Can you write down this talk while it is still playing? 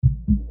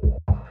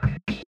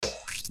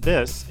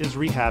This is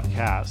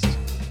RehabCast.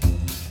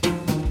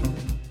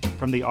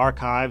 From the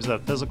archives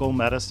of physical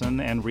medicine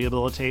and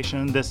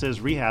rehabilitation, this is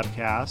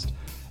RehabCast,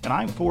 and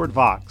I'm Ford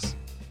Vox.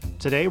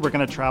 Today we're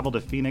going to travel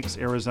to Phoenix,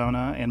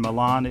 Arizona, and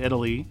Milan,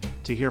 Italy,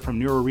 to hear from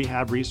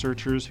neurorehab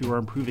researchers who are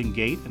improving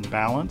gait and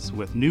balance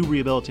with new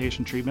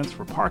rehabilitation treatments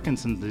for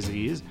Parkinson's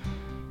disease.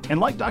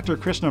 And like Dr.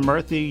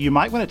 Krishnamurthy, you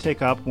might want to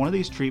take up one of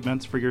these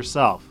treatments for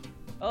yourself.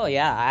 Oh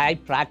yeah, I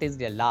practiced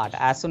a lot.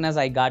 As soon as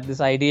I got this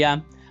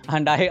idea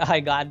and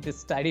I got this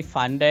study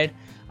funded,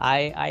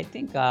 I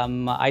think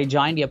I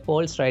joined a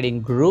pole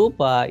striding group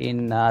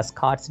in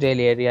Scottsdale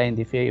area in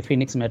the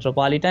Phoenix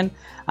metropolitan,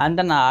 and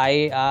then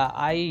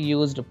I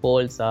used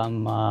poles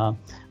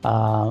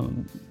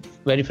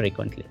very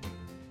frequently.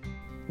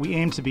 We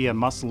aim to be a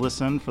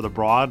must-listen for the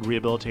broad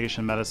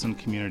rehabilitation medicine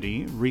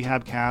community.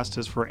 RehabCast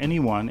is for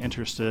anyone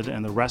interested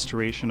in the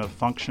restoration of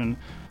function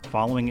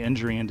following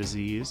injury and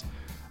disease.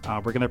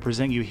 We're going to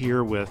present you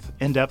here with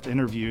in-depth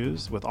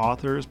interviews with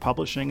authors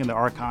publishing in the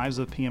archives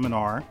of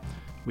PM&R.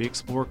 We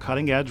explore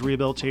cutting-edge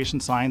rehabilitation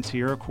science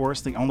here, of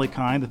course, the only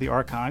kind that the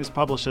archives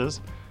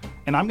publishes.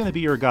 And I'm going to be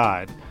your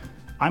guide.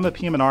 I'm a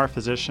PM&R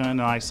physician,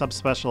 and I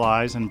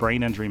subspecialize in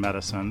brain injury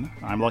medicine.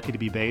 I'm lucky to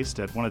be based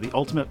at one of the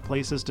ultimate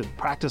places to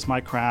practice my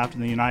craft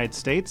in the United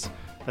States.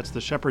 That's the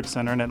Shepherd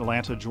Center in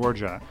Atlanta,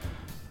 Georgia.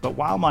 But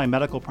while my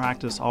medical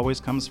practice always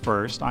comes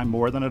first, I'm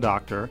more than a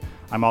doctor.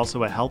 I'm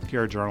also a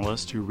healthcare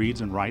journalist who reads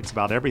and writes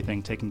about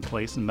everything taking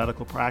place in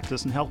medical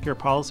practice and healthcare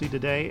policy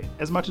today,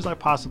 as much as I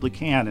possibly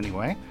can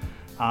anyway.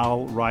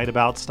 I'll write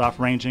about stuff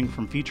ranging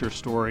from feature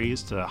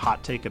stories to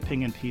hot take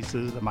opinion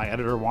pieces that my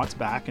editor wants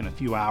back in a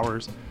few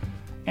hours.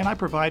 And I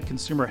provide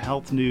consumer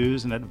health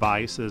news and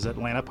advice as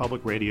Atlanta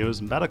Public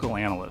Radio's medical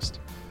analyst.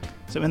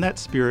 So in that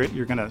spirit,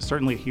 you're going to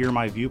certainly hear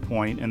my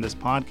viewpoint in this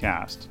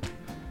podcast.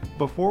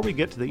 Before we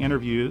get to the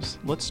interviews,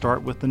 let's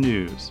start with the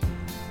news.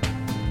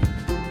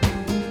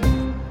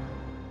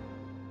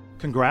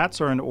 Congrats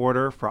are in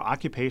order for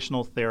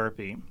occupational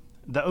therapy.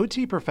 The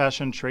OT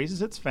profession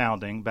traces its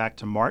founding back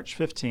to March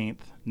 15,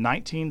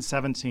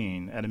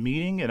 1917, at a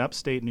meeting in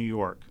upstate New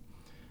York.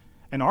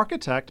 An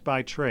architect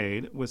by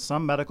trade with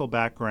some medical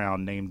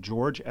background named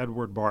George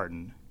Edward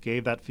Barton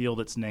gave that field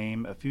its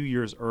name a few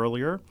years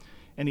earlier,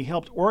 and he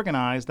helped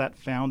organize that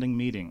founding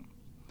meeting.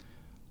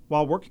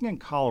 While working in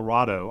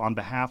Colorado on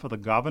behalf of the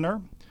governor,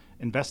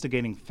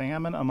 investigating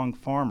famine among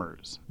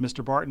farmers,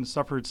 Mr. Barton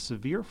suffered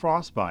severe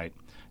frostbite,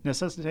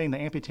 necessitating the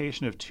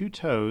amputation of 2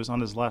 toes on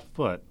his left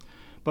foot.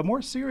 But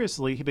more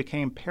seriously, he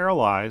became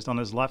paralyzed on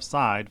his left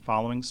side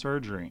following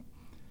surgery.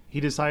 He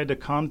decided to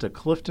come to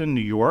Clifton,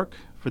 New York,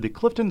 for the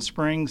Clifton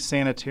Springs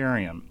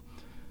Sanitarium.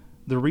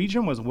 The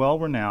region was well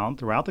renowned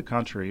throughout the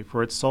country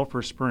for its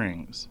sulfur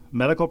springs.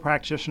 Medical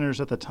practitioners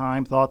at the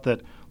time thought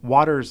that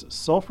water's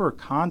sulfur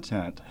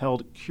content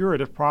held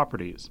curative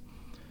properties.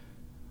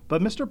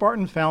 But Mr.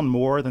 Barton found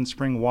more than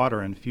spring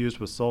water infused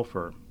with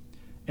sulfur.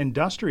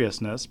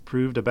 Industriousness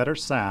proved a better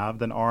salve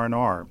than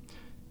R&R.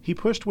 He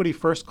pushed what he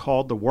first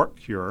called the work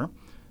cure,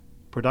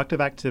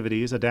 productive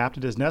activities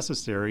adapted as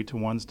necessary to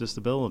one's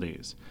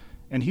disabilities.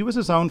 And he was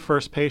his own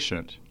first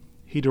patient.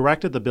 He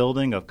directed the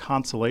building of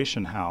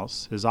Consolation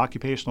House, his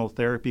occupational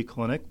therapy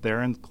clinic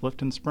there in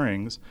Clifton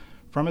Springs,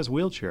 from his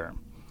wheelchair.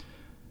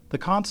 The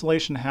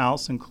Consolation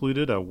House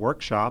included a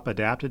workshop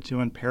adapted to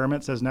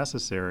impairments as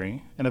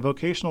necessary and a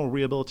vocational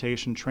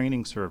rehabilitation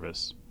training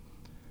service.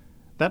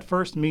 That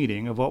first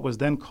meeting of what was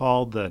then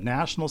called the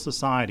National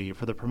Society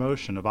for the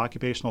Promotion of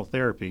Occupational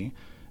Therapy,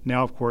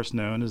 now of course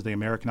known as the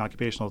American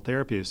Occupational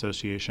Therapy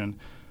Association,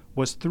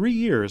 was 3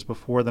 years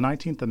before the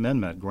 19th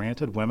Amendment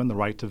granted women the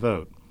right to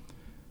vote.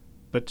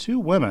 But 2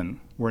 women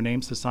were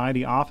named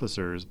society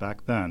officers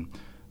back then,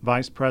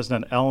 Vice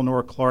President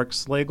Eleanor Clark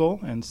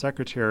Slagle and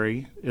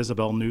Secretary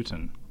Isabel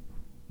Newton.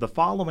 The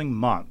following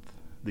month,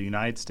 the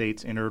United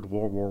States entered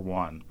World War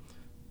I,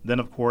 then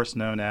of course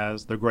known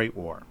as the Great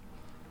War.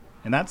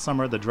 In that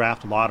summer, the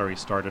draft lottery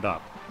started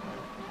up.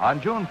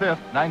 On June 5,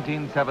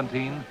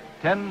 1917,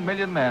 10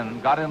 million men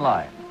got in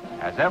line,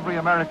 as every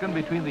American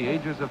between the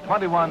ages of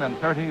 21 and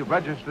 30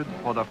 registered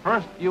for the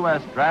first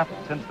U.S. draft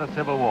since the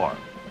Civil War.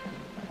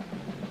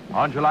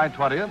 On July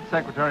 20th,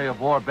 Secretary of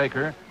War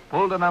Baker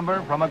pulled a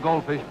number from a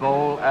goldfish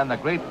bowl and the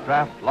great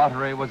draft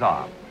lottery was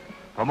on.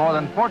 For more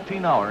than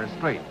 14 hours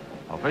straight,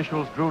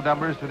 officials drew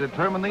numbers to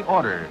determine the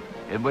order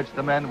in which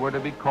the men were to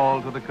be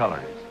called to the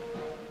colors.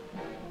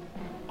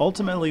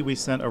 Ultimately, we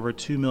sent over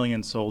 2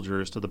 million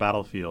soldiers to the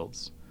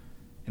battlefields,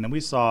 and then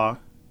we saw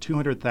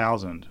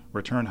 200,000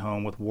 return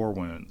home with war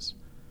wounds.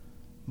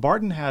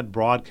 Barton had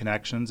broad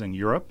connections in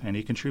Europe, and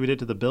he contributed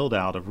to the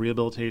build-out of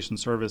rehabilitation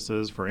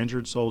services for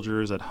injured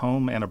soldiers at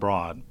home and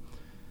abroad.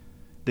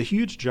 The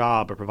huge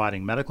job of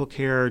providing medical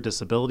care,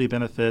 disability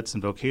benefits,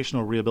 and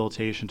vocational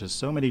rehabilitation to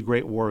so many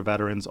Great War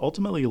veterans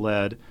ultimately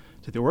led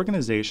to the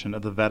organization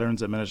of the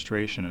Veterans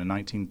Administration in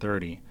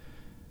 1930.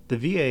 The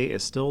VA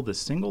is still the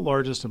single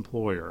largest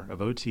employer of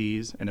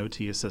OTs and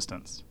OT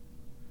assistants.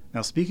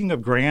 Now, speaking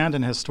of grand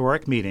and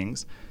historic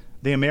meetings,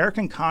 The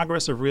American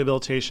Congress of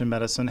Rehabilitation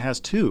Medicine has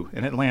two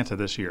in Atlanta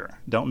this year.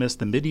 Don't miss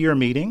the mid-year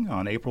meeting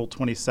on April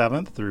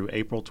 27th through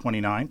April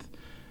 29th.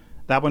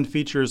 That one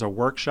features a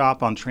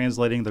workshop on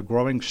translating the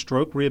growing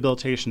stroke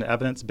rehabilitation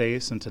evidence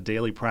base into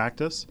daily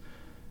practice.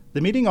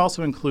 The meeting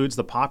also includes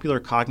the popular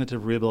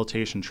cognitive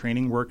rehabilitation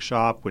training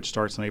workshop, which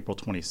starts on April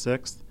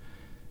 26th.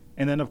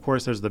 And then, of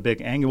course, there's the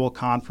big annual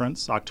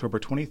conference,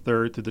 October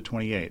 23rd through the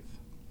 28th.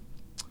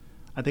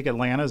 I think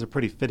Atlanta is a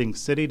pretty fitting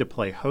city to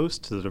play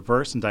host to the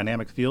diverse and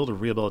dynamic field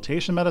of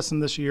rehabilitation medicine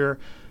this year.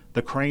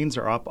 The cranes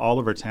are up all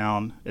over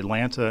town.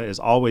 Atlanta is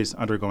always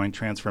undergoing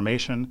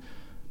transformation,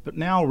 but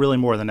now really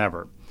more than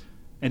ever.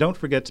 And don't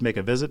forget to make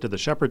a visit to the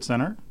Shepherd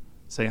Center.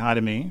 Say hi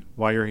to me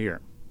while you're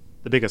here.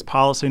 The biggest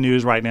policy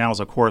news right now is,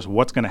 of course,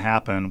 what's going to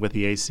happen with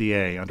the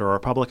ACA under a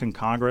Republican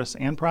Congress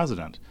and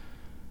president.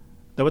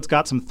 Though it's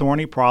got some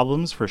thorny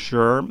problems for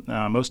sure,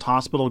 most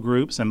hospital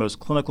groups and most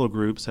clinical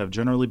groups have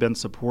generally been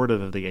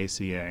supportive of the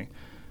ACA.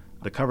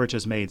 The coverage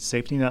has made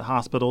safety net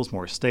hospitals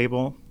more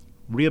stable.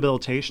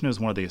 Rehabilitation is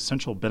one of the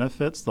essential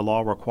benefits the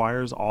law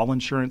requires all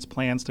insurance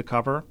plans to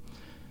cover.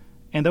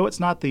 And though it's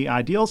not the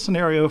ideal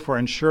scenario for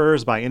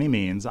insurers by any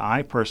means,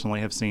 I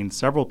personally have seen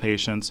several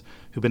patients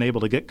who've been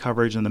able to get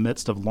coverage in the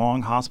midst of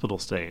long hospital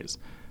stays.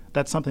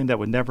 That's something that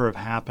would never have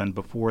happened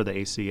before the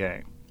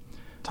ACA.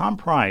 Tom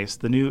Price,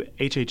 the new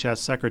HHS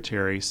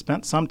secretary,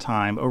 spent some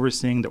time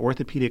overseeing the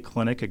orthopedic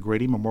clinic at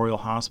Grady Memorial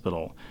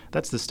Hospital.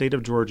 That's the state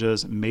of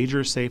Georgia's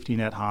major safety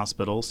net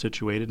hospital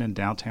situated in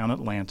downtown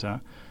Atlanta.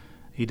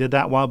 He did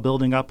that while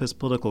building up his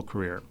political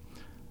career.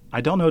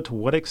 I don't know to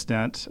what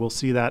extent we'll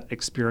see that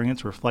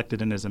experience reflected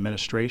in his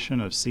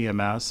administration of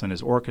CMS and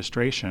his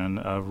orchestration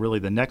of really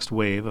the next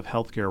wave of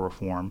healthcare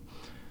reform.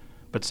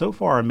 But so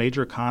far, a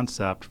major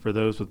concept for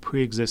those with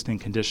pre-existing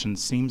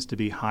conditions seems to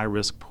be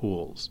high-risk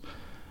pools.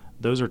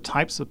 Those are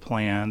types of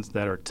plans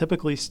that are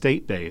typically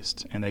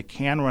state-based, and they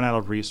can run out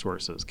of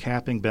resources,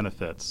 capping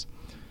benefits.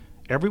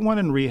 Everyone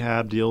in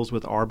rehab deals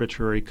with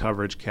arbitrary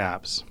coverage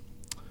caps.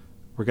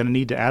 We're going to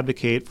need to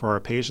advocate for our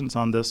patients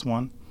on this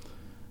one.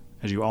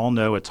 As you all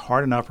know, it's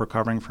hard enough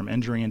recovering from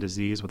injury and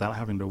disease without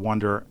having to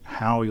wonder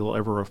how you'll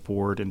ever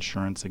afford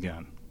insurance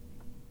again.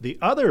 The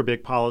other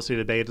big policy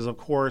debate is, of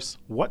course,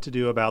 what to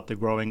do about the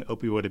growing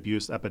opioid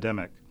abuse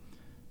epidemic.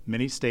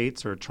 Many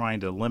states are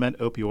trying to limit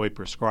opioid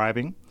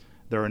prescribing.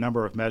 There are a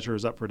number of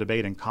measures up for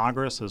debate in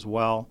Congress as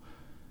well.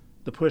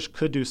 The push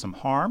could do some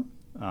harm,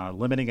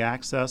 limiting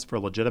access for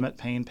legitimate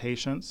pain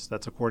patients.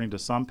 That's according to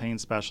some pain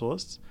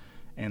specialists.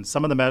 And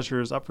some of the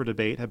measures up for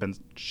debate have been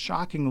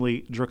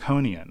shockingly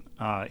draconian.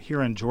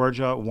 Here in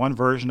Georgia, one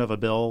version of a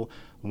bill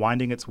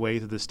winding its way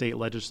through the state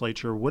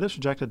legislature would have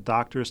subjected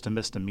doctors to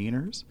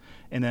misdemeanors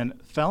and then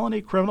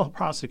felony criminal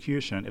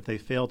prosecution if they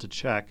failed to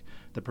check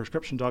the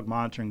prescription drug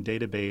monitoring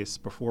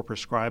database before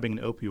prescribing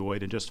an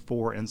opioid in just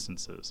 4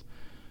 instances.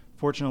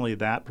 Fortunately,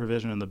 that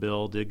provision in the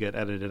bill did get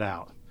edited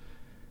out.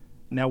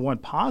 Now, one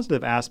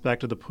positive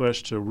aspect of the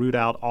push to root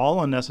out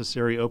all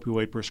unnecessary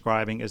opioid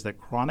prescribing is that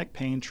chronic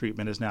pain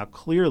treatment is now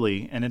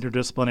clearly an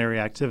interdisciplinary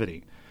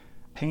activity.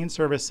 Pain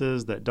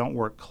services that don't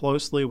work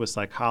closely with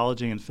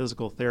psychology and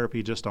physical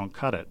therapy just don't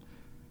cut it.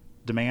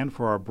 Demand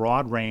for a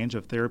broad range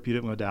of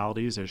therapeutic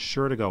modalities is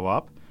sure to go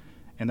up,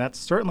 and that's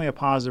certainly a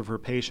positive for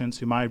patients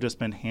who might have just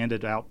been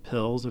handed out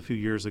pills a few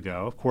years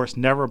ago, of course,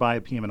 never by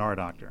a PM&R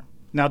doctor.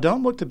 Now,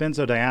 don't look to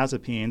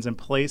benzodiazepines in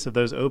place of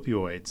those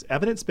opioids.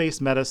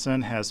 Evidence-based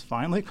medicine has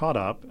finally caught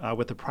up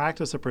with the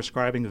practice of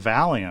prescribing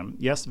Valium,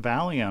 yes,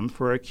 Valium,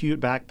 for acute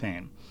back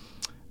pain.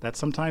 That's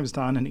sometimes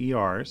done in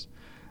ERs.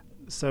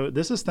 So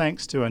this is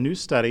thanks to a new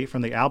study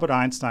from the Albert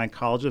Einstein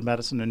College of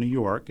Medicine in New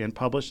York and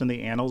published in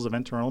the Annals of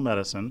Internal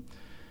Medicine.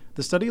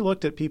 The study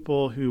looked at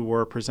people who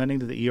were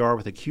presenting to the ER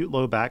with acute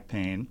low back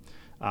pain.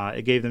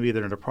 It gave them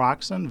either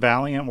naproxen,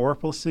 Valium, or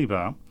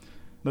placebo.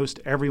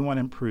 Most everyone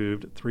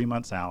improved 3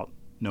 months out,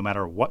 no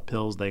matter what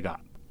pills they got.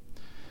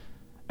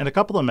 In a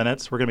couple of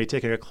minutes, we're going to be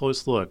taking a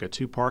close look at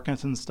 2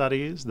 Parkinson's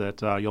studies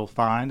that you'll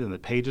find in the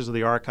pages of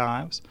the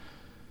archives.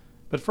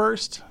 But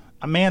first,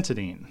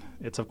 amantadine.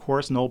 It's, of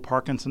course, an old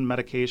Parkinson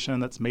medication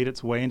that's made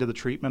its way into the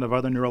treatment of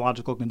other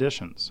neurological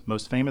conditions,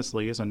 most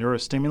famously as a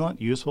neurostimulant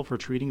useful for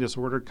treating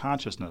disordered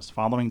consciousness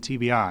following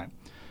TBI.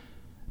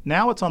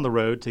 Now it's on the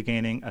road to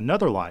gaining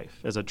another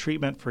life as a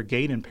treatment for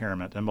gait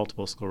impairment and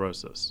multiple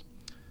sclerosis.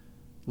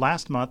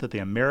 Last month at the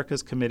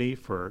America's Committee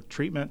for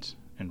Treatment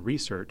and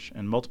Research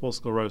in Multiple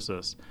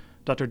Sclerosis,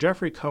 Dr.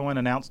 Jeffrey Cohen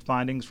announced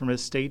findings from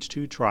his Stage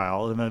 2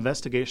 trial of an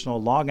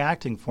investigational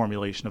long-acting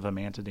formulation of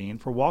amantadine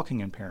for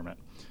walking impairment.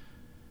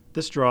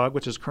 This drug,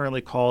 which is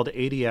currently called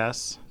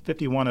ADS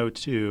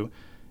 5102,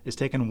 is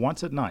taken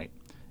once at night,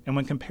 and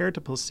when compared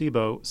to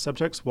placebo,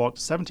 subjects walked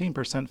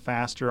 17%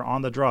 faster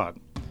on the drug.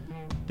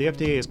 The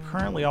FDA is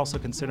currently also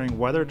considering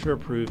whether to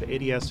approve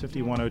ADS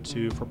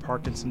 5102 for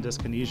Parkinson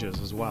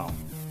dyskinesias as well.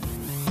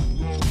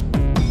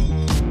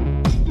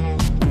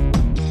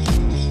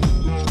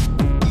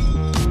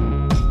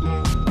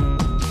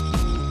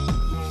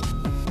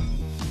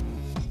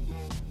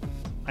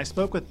 I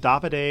spoke with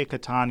Davide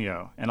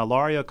Cattaneo and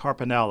Ilaria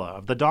Carpanella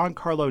of the Don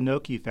Carlo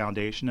Nocchi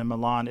Foundation in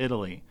Milan,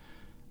 Italy.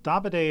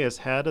 Davide is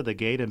head of the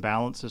Gait and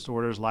Balance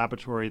Disorders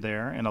Laboratory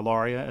there, and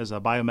Ilaria is a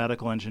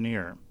biomedical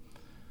engineer.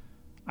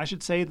 I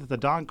should say that the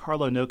Don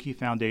Carlo Nocchi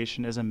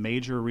Foundation is a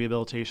major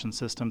rehabilitation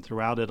system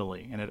throughout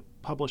Italy, and it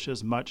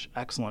publishes much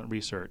excellent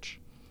research.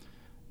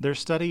 Their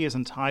study is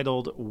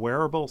entitled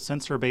Wearable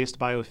Sensor-Based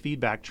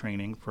Biofeedback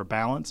Training for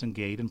Balance and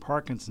Gait in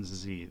Parkinson's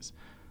Disease,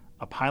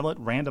 a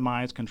pilot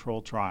randomized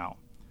controlled trial.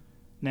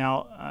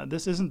 Now,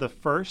 this isn't the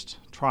first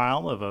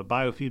trial of a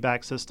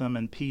biofeedback system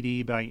in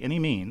PD by any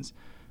means,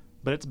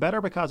 but it's better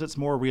because it's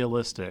more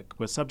realistic,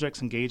 with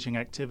subjects engaging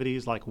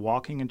activities like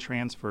walking and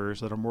transfers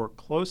that are more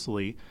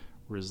closely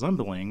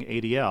resembling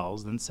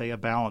ADLs than, say, a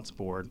balance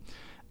board.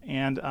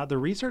 And the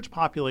research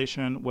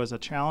population was a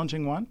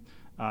challenging one.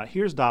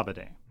 Here's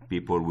Davide.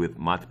 People with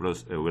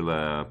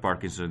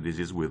Parkinson's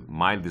disease with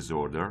mild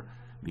disorder,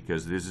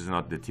 because this is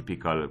not the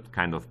typical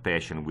kind of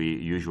patient we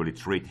usually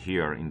treat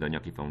here in the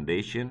Nocchi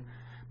Foundation,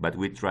 but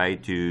we try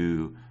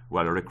to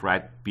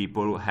recruit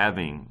people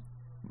having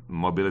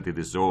mobility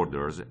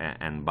disorders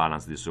and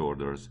balance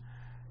disorders.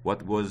 What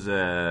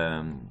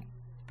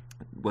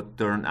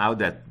turned out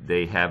that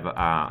they have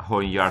a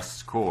Hoehn-Yahr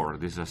score.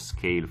 This is a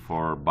scale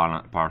for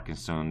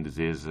Parkinson's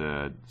disease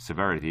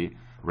severity,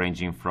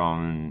 ranging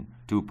from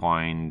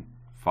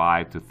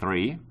 2.5 to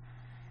 3.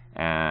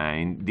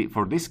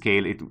 For this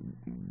scale,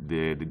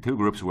 the two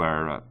groups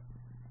were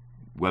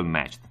well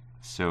matched.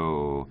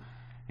 So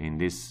in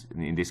this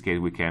case,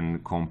 we can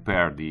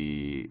compare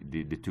the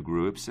two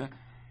groups,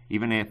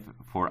 even if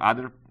for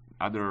other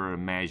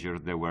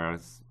measures there were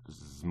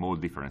small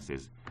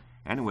differences.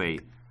 Anyway,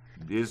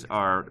 these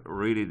are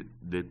really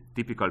the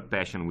typical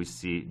patient we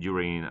see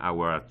during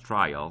our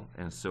trial,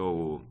 and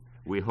so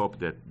we hope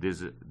that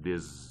these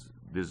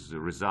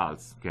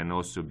results can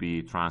also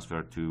be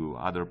transferred to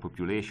other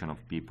population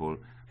of people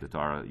that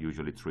are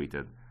usually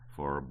treated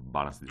for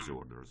balance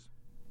disorders.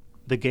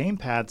 The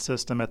gamepad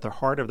system at the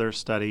heart of their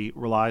study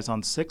relies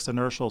on 6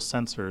 inertial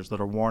sensors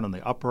that are worn on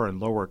the upper and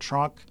lower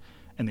trunk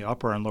and the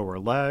upper and lower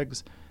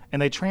legs,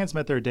 and they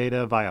transmit their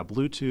data via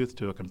Bluetooth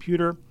to a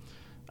computer.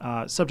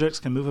 Subjects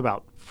can move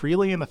about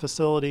freely in the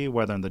facility,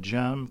 whether in the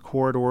gym,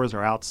 corridors,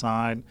 or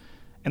outside.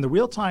 And the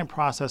real-time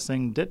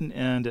processing didn't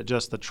end at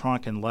just the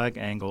trunk and leg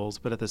angles,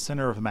 but at the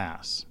center of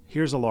mass.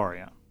 Here's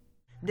Ilaria.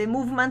 The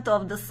movement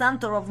of the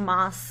center of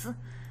mass,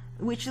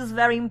 which is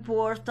very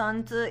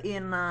important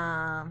in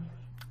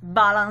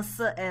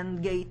balance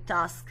and gait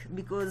task,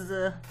 because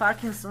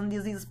Parkinson's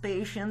disease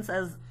patients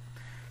has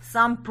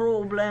some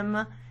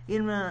problem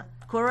in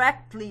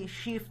correctly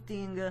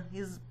shifting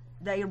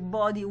their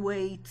body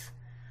weight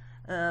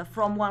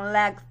from one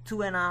leg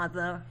to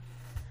another.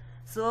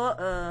 So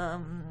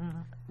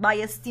by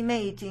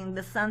estimating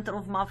the center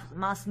of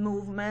mass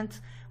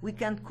movement, we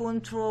can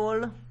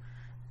control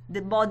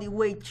the body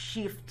weight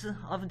shift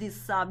of this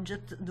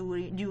subject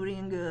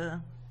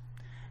during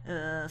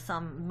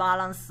some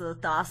balance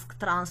task,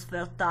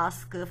 transfer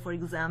task, for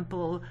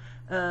example,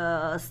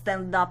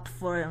 stand up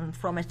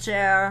from a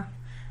chair,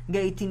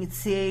 gait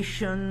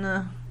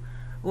initiation,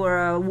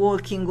 or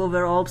walking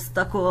over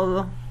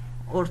obstacle,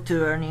 or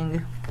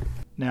turning.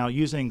 Now,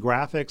 using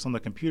graphics on the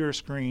computer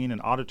screen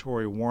and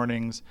auditory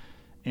warnings,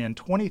 in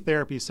 20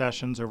 therapy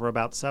sessions over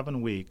about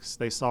 7 weeks,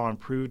 they saw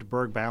improved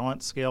Berg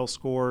Balance Scale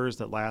scores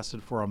that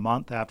lasted for a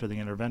month after the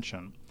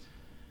intervention.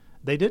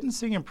 They didn't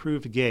see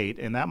improved gait,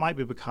 and that might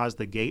be because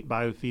the gait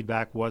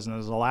biofeedback wasn't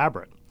as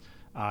elaborate.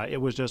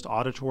 It was just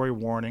auditory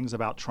warnings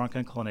about trunk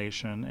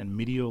inclination and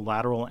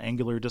mediolateral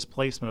angular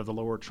displacement of the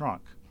lower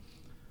trunk.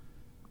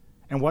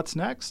 And what's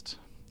next?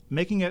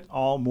 Making it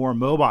all more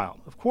mobile,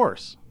 of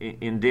course.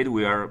 Indeed,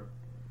 we are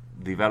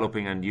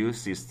developing a new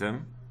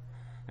system,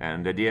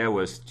 and the idea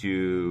was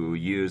to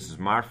use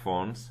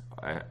smartphones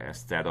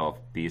instead of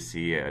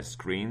PC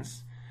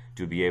screens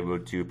to be able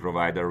to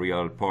provide a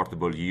real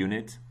portable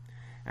unit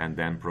and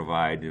then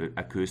provide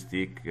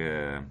acoustic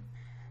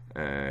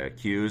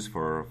cues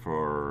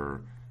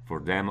for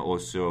them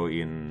also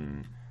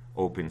in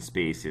open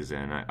spaces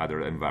and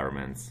other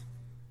environments.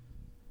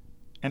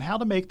 And how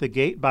to make the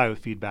gait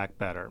biofeedback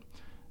better,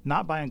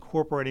 not by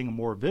incorporating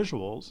more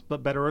visuals,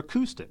 but better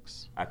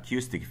acoustics.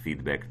 Acoustic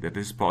feedback that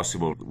is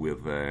possible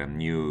with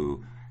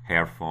new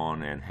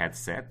earphone and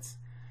headsets,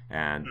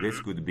 and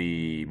this could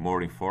be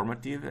more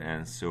informative,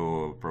 and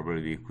so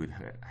probably could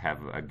have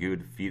a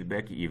good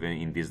feedback even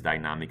in this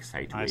dynamic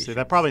situation. I see.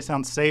 That probably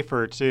sounds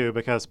safer too,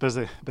 because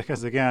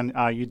again,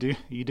 you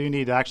do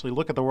need to actually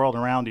look at the world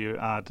around you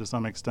to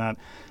some extent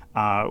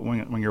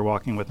when you're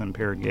walking with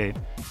impaired gait.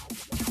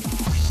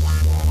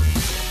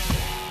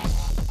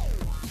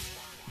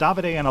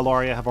 Davide and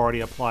Ilaria have already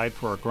applied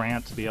for a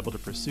grant to be able to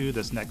pursue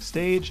this next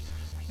stage,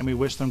 and we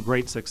wish them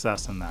great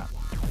success in that.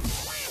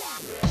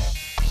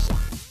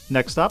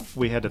 Next up,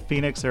 we head to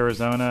Phoenix,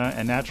 Arizona,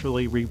 and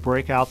naturally we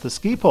break out the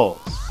ski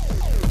poles.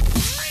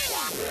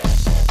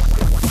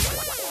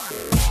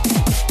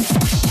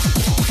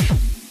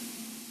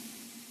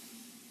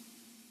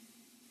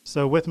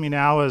 So with me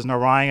now is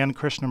Narayan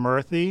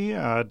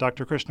Krishnamurthy.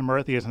 Dr.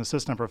 Krishnamurthy is an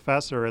assistant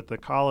professor at the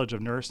College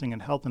of Nursing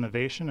and Health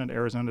Innovation at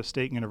Arizona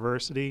State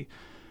University.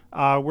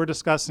 We're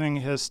discussing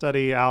his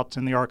study out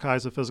in the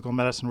Archives of Physical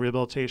Medicine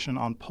Rehabilitation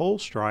on pole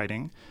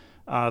striding,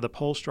 the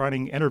pole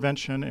striding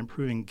intervention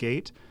improving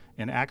gait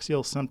and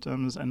axial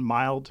symptoms and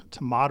mild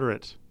to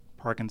moderate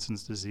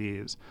Parkinson's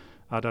disease.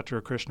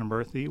 Dr.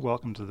 Krishnamurthy,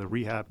 welcome to the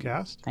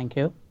RehabCast. Thank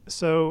you.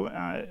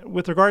 So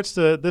with regards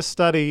to this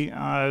study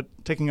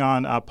taking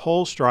on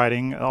pole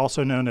striding,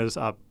 also known as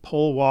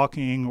pole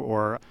walking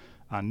or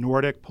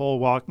Nordic pole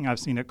walking, I've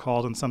seen it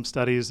called in some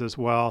studies as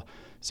well,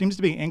 seems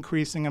to be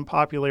increasing in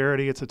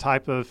popularity. It's a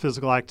type of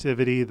physical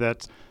activity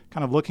that,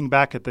 kind of looking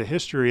back at the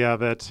history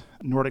of it,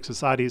 Nordic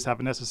societies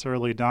haven't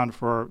necessarily done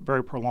for a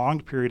very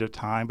prolonged period of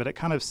time, but it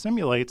kind of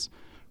simulates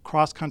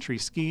cross-country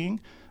skiing,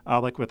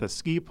 like with a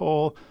ski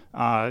pole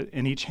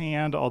in each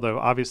hand, although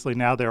obviously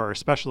now there are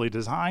specially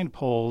designed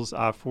poles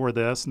for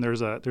this, and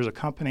there's a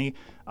company,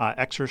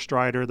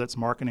 Exerstrider, that's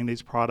marketing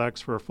these products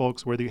for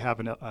folks whether you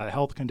have a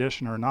health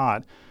condition or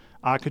not.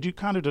 Could you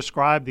kind of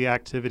describe the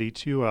activity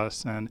to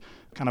us and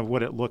kind of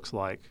what it looks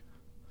like?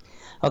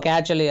 Okay,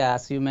 actually,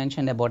 as you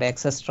mentioned about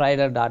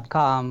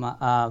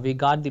Exerstrider.com, we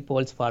got the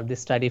poles for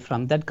this study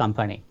from that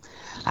company.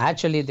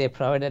 Actually, they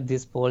provided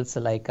these poles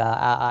like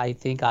I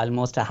think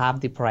almost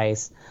half the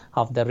price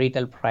of the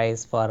retail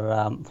price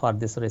for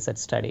this research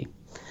study.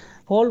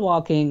 Pole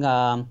walking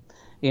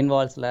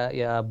involves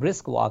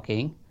brisk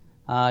walking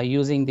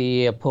using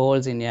the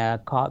poles in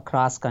a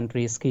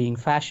cross-country skiing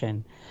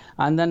fashion.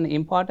 And then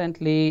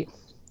importantly,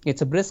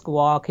 it's a brisk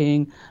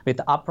walking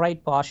with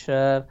upright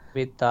posture,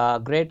 with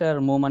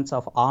greater movements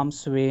of arm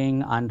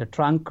swing and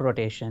trunk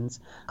rotations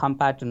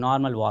compared to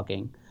normal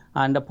walking.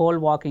 And the pole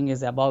walking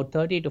is about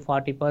 30 to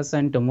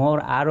 40%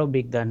 more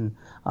aerobic than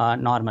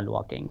normal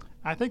walking.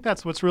 I think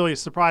that's what's really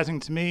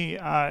surprising to me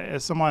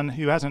as someone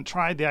who hasn't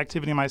tried the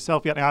activity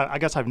myself yet. I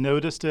guess I've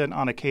noticed it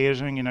on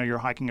occasion. You know, you're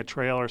hiking a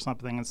trail or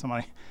something and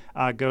somebody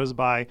goes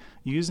by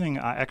using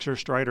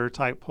Exerstrider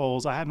type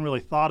poles. I hadn't really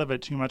thought of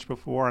it too much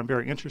before. I'm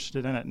very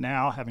interested in it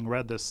now, having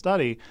read this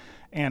study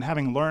and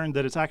having learned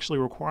that it's actually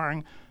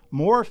requiring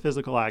more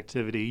physical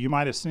activity. You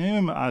might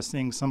assume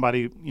seeing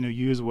somebody,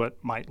 use what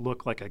might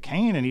look like a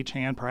cane in each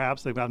hand.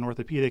 Perhaps they've got an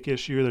orthopedic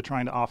issue. They're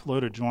trying to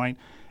offload a joint.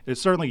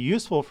 It's certainly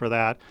useful for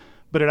that.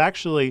 But it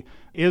actually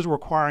is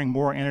requiring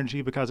more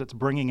energy because it's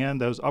bringing in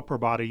those upper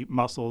body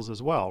muscles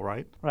as well,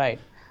 right?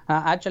 Right.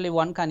 Actually,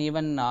 one can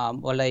even,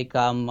 when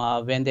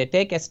they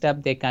take a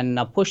step, they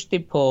can push the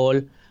pole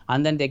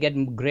and then they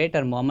get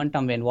greater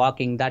momentum when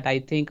walking. That, I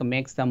think,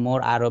 makes them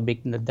more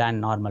aerobic than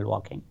normal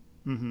walking.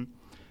 Mm-hmm.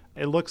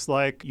 It looks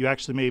like you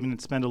actually may even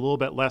spend a little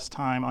bit less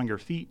time on your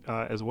feet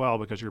as well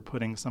because you're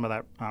putting some of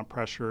that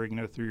pressure,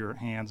 through your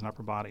hands and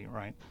upper body,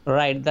 right?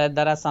 Right.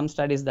 There are some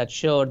studies that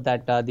showed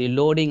that the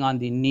loading on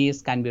the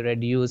knees can be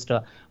reduced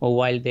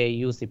while they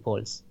use the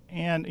poles.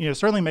 And it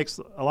certainly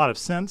makes a lot of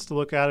sense to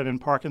look at it in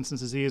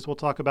Parkinson's disease. We'll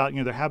talk about,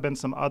 there have been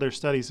some other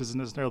studies. This isn't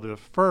necessarily the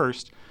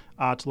first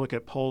to look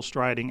at pole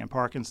striding and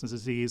Parkinson's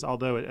disease,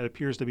 although it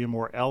appears to be a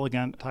more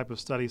elegant type of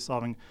study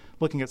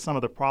looking at some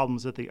of the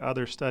problems that the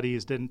other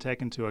studies didn't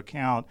take into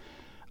account.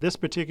 This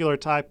particular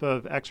type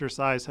of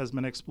exercise has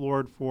been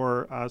explored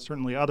for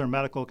certainly other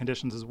medical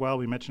conditions as well.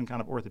 We mentioned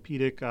kind of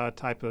orthopedic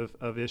type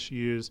of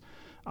issues.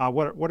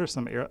 What are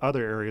some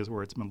other areas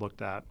where it's been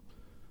looked at?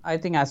 I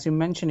think, as you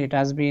mentioned, it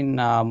has been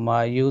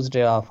used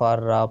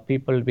for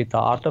people with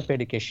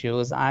orthopedic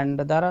issues, and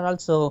there are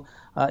also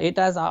it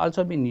has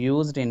also been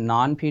used in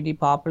non-PD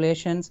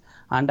populations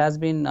and has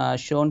been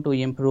shown to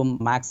improve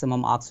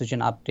maximum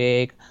oxygen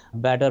uptake,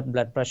 better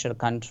blood pressure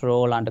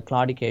control, and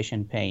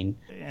claudication pain.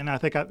 And I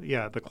think,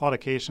 the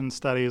claudication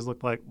studies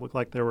look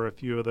like there were a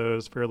few of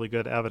those, fairly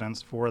good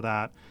evidence for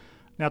that.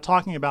 Now,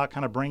 talking about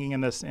kind of bringing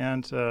this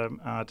into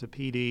to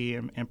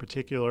PD in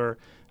particular,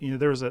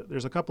 there's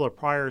a couple of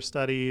prior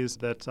studies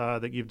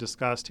that you've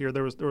discussed here.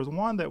 There was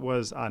one that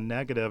was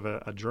negative,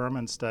 a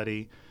German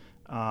study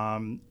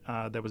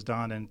that was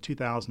done in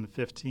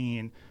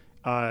 2015.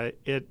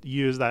 It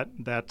used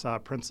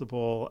that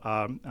principal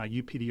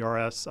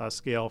UPDRS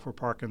scale for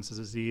Parkinson's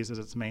disease as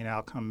its main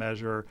outcome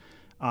measure.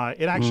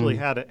 It actually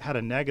had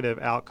a negative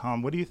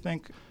outcome. What do you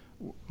think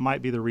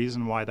might be the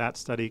reason why that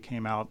study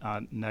came out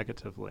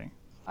negatively?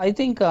 I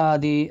think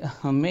the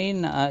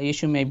main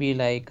issue may be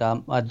they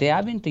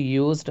haven't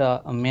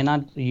may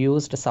not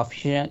used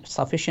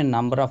sufficient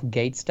number of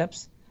gait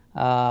steps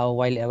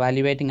while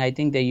evaluating. I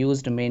think they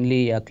used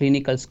mainly a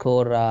clinical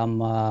score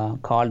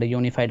called the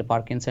Unified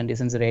Parkinson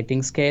Disease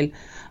Rating Scale,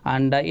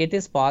 and it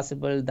is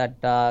possible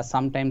that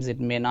sometimes it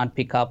may not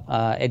pick up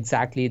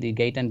exactly the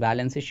gait and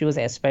balance issues,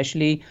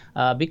 especially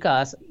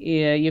because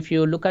if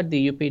you look at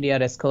the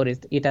UPDRS score,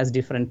 it has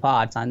different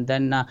parts, and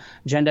then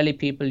generally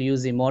people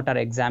use the motor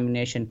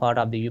examination part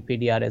of the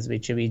UPDRS,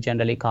 which we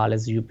generally call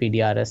as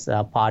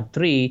UPDRS Part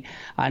 3,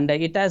 and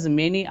it has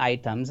many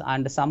items,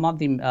 and some of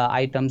the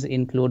items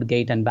include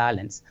gait and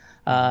balance.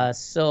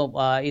 So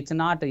it's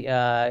not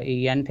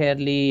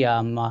entirely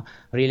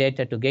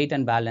related to gait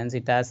and balance.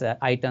 It has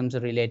items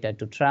related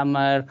to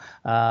tremor,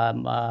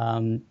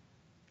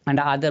 and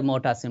other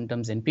motor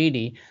symptoms in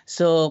PD.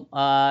 So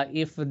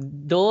if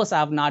those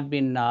have not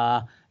been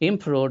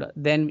improved,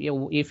 then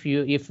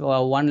if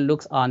one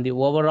looks on the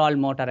overall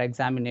motor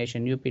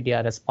examination,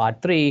 UPDRS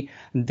Part 3,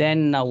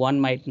 then one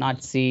might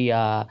not see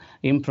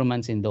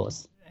improvements in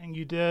those. And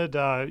you did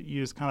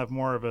use kind of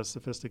more of a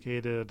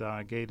sophisticated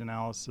gait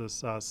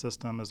analysis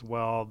system as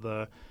well,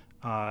 the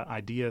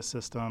IDEA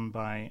system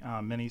by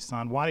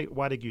Minisun.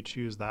 Why did you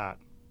choose that?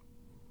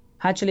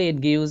 Actually, it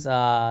gives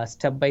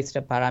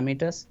step-by-step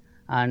parameters.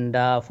 And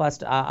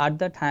first, at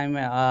the time,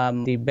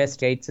 the best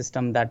gait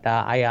system that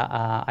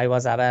I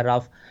was aware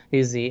of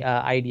is the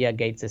IDEA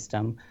gait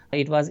system.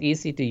 It was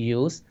easy to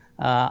use,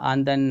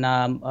 and then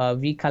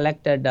we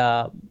collected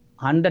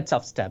hundreds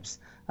of steps.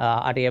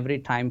 At every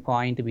time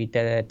point, we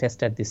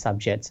tested the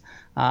subjects.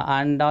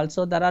 And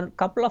also, there are a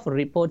couple of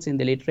reports in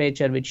the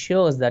literature which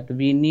shows that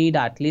we need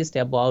at least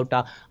about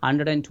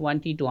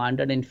 120 to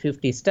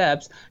 150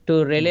 steps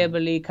to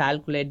reliably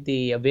calculate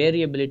the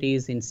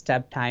variabilities in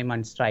step time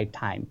and stride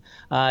time.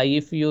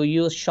 If you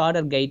use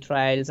shorter gait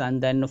trials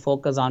and then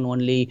focus on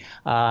only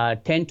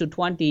 10 to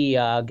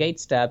 20 gait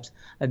steps,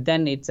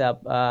 then it's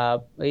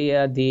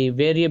the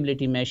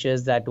variability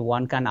measures that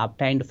one can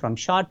obtain from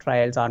short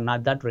trials are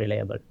not that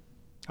reliable.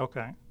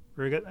 Okay,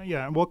 very good.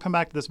 Yeah, and we'll come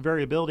back to this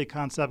variability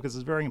concept because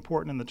it's very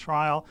important in the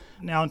trial.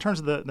 Now, in terms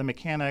of the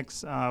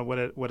mechanics, what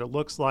it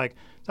looks like,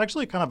 it's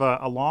actually kind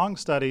of a long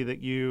study that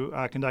you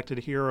conducted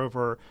here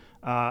over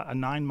a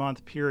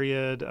 9-month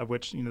period, of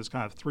which there's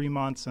kind of 3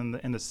 months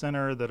in the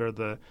center that are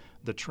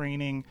the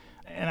training.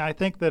 And I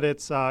think that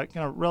it's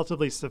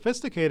relatively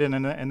sophisticated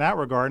in that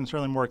regard, and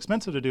certainly more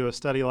expensive to do a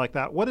study like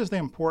that. What is the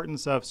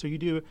importance of? So you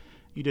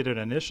did an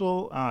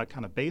initial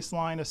kind of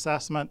baseline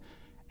assessment.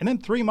 And then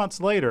 3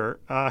 months later,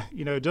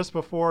 just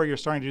before you're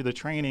starting to do the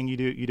training,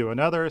 you do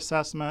another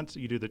assessment,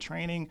 you do the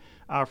training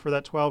for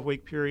that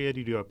 12-week period,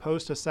 you do a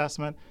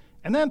post-assessment,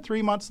 and then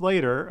 3 months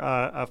later,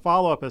 a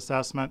follow-up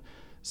assessment.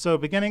 So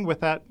beginning with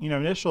that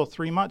initial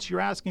 3 months,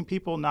 you're asking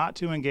people not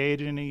to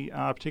engage in any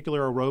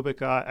particular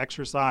aerobic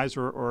exercise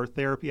or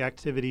therapy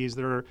activities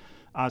that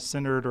are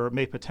centered or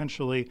may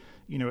potentially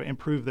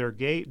improve their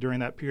gait during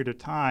that period of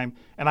time.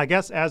 And I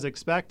guess as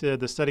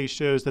expected, the study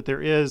shows that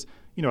there is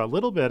a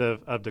little bit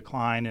of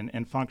decline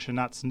in function,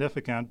 not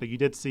significant, but you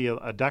did see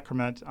a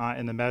decrement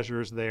in the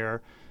measures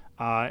there.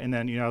 And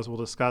then, as we'll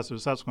discuss,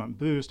 there's a subsequent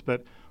boost.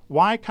 But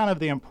why kind of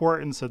the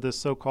importance of this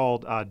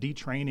so-called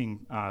detraining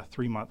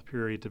 3-month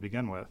period to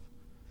begin with?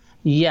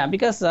 Yeah,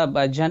 because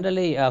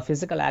generally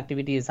physical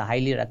activity is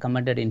highly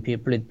recommended in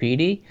people with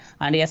PD,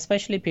 and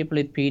especially people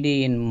with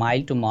PD in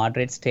mild to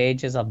moderate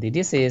stages of the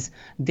disease.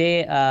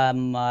 They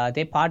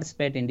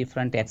participate in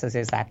different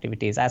exercise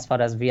activities, as far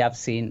as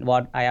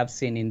what I have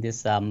seen in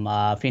this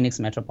Phoenix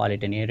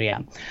metropolitan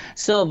area.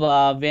 So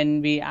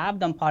when we have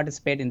them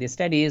participate in the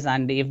studies,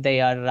 and if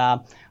they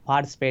are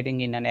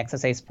participating in an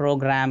exercise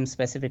program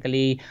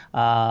specifically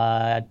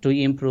to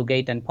improve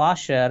gait and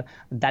posture,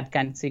 that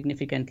can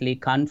significantly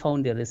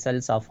confound the results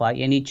of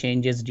any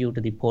changes due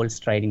to the pole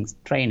striding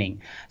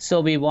training.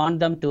 So we want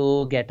them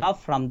to get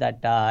off from that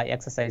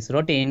exercise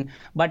routine,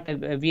 but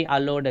we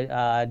allowed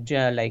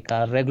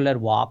regular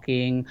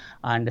walking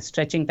and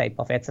stretching type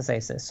of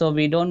exercises. So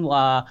we didn't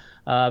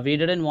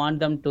want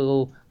them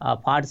to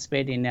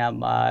participate in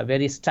a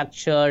very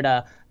structured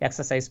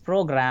exercise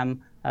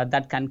program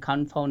that can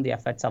confound the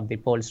effects of the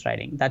pole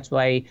striding. That's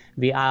why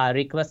we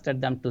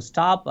requested them to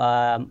stop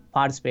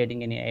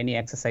participating in any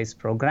exercise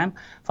program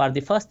for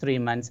the first 3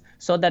 months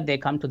so that they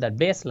come to that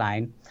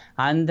baseline.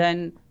 And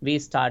then we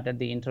started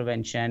the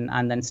intervention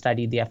and then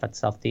studied the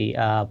effects of the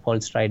pole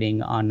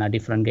striding on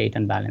different gait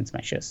and balance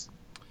measures.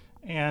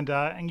 And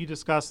you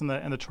discussed in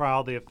the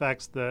trial the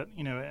effects that,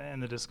 in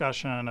the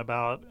discussion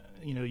about,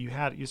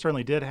 you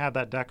certainly did have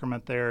that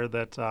decrement there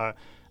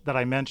that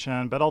I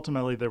mentioned, but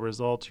ultimately the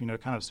results,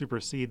 kind of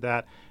supersede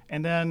that.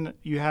 And then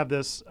you have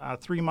this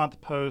 3-month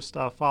post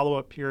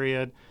follow-up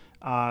period.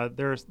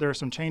 There's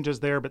some changes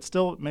there, but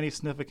still many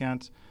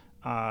significant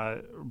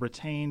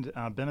retained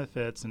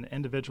benefits and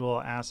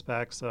individual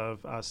aspects of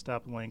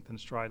step length and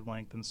stride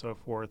length and so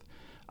forth.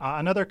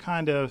 Another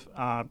kind of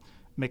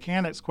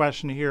mechanics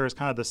question here is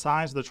kind of the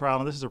size of the trial,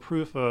 and this is a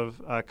proof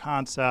of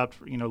concept,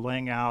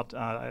 laying out,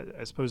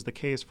 I suppose, the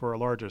case for a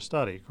larger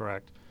study,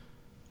 correct?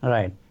 All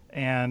right.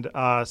 And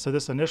so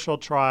this initial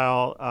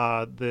trial,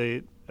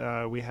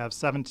 we have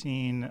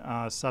 17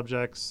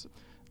 subjects.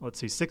 Let's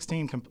see,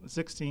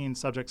 16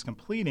 subjects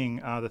completing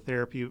the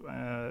therapy.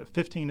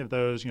 15 of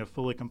those,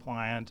 fully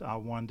compliant.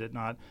 One did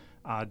not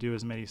do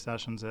as many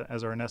sessions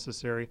as are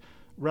necessary.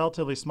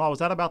 Relatively small. Was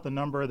that about the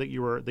number that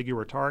you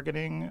were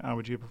targeting?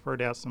 Would you prefer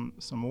to have some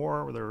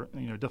more? Were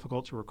there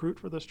difficult to recruit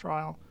for this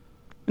trial?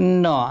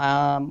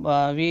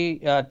 No, we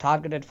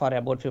targeted for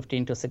about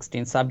 15 to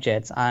 16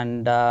 subjects,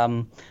 and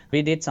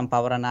we did some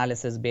power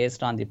analysis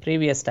based on the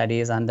previous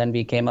studies, and then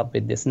we came up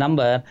with this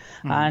number.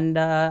 And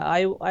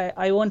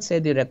I won't say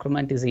the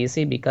recruitment is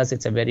easy because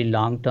it's a very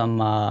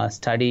long-term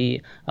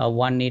study.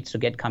 One needs to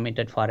get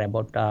committed for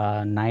about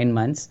 9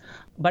 months.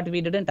 but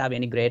we didn't have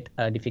any great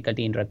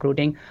difficulty in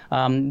recruiting.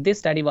 This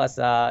study was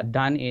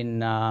done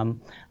in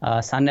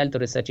Sun Health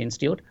Research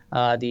Institute.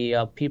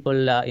 The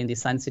people in the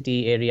Sun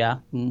City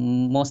area,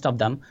 most of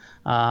them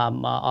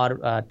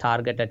are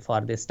targeted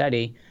for this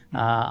study.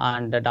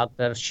 And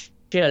Dr.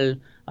 Schill,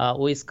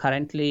 who is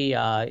currently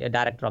a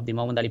director of the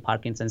Mohammad Ali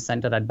Parkinson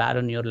Center at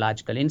Barrow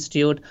Neurological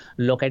Institute,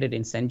 located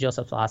in St.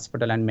 Joseph's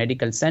Hospital and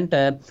Medical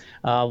Center,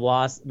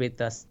 was with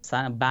the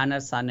Banner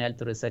Sun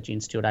Health Research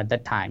Institute at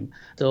that time.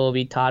 So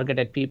we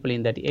targeted people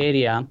in that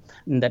area,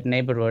 in that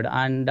neighborhood,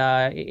 and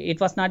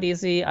it was not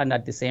easy, and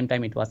at the same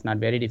time, it was not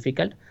very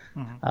difficult.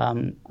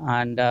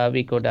 And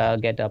we could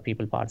get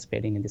people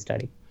participating in the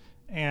study.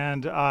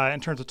 And in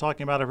terms of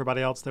talking about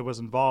everybody else that was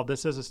involved,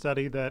 this is a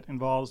study that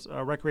involves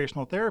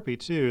recreational therapy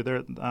too.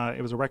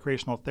 It was a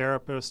recreational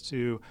therapist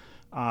who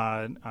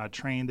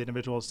trained the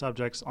individual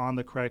subjects on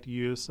the correct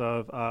use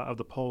of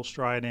the pole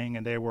striding,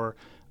 and they were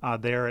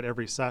there at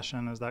every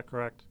session. Is that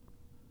correct?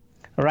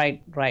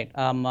 Right.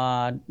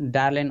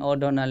 Darlene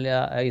O'Donnell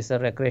is a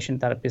recreation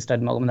therapist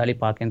at Mohammad Ali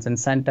Parkinson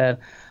Center,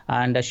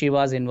 and she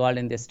was involved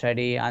in this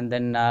study. And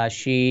then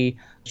she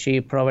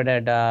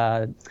provided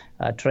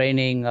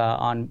training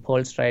on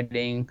pole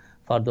striding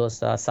for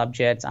those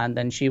subjects, and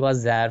then she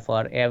was there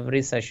for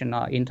every session,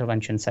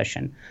 intervention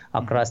session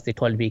across the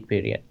 12-week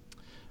period.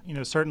 You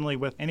know, certainly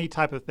with any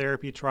type of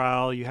therapy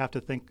trial, you have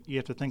to think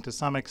to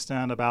some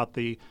extent about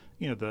the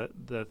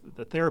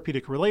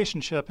therapeutic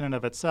relationship in and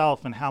of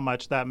itself and how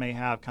much that may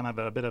have kind of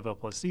a bit of a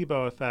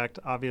placebo effect.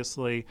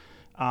 Obviously,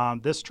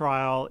 this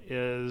trial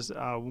is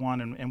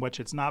one in which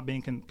it's not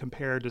being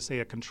compared to, say,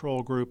 a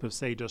control group of,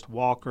 say, just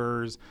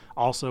walkers,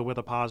 also with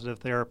a positive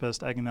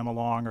therapist egging them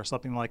along or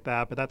something like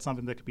that. But that's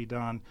something that could be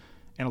done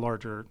in a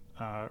larger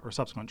or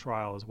subsequent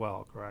trial as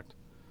well, correct?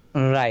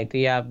 Right,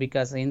 yeah,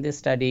 because in this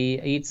study,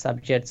 each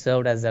subject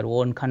served as their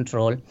own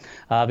control.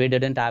 We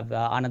didn't have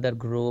another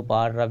group,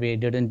 or we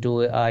didn't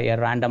do a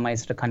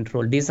randomized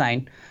control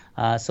design.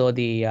 So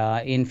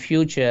in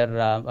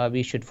future,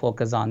 we should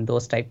focus on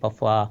those type of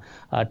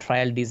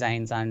trial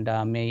designs, and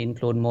may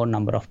include more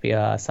number of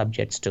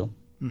subjects too.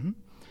 Mm-hmm.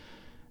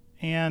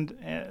 And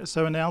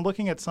so now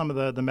looking at some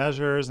of the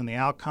measures and the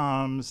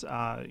outcomes,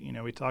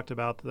 we talked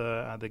about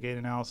the gait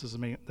analysis,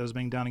 those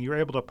being done, and you were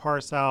able to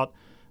parse out,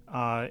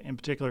 in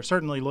particular,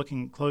 certainly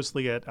looking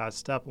closely at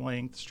step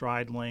length,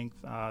 stride length,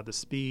 the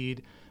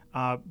speed,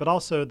 but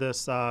also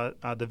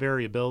the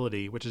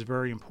variability, which is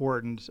very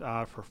important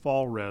for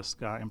fall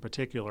risk in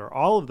particular.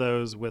 All of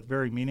those with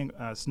very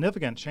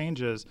significant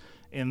changes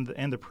in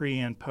the pre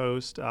and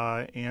post,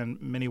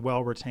 and many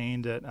well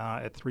retained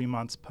at 3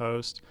 months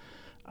post.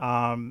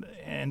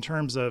 In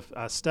terms of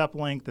step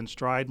length and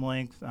stride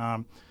length,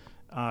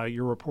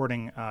 you're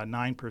reporting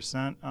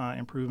 9%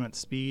 improvement,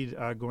 speed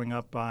going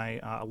up by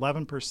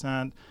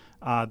 11%.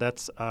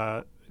 That's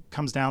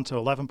comes down to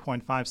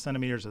 11.5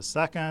 centimeters a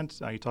second.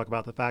 You talk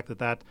about the fact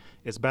that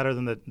is better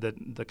than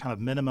the kind of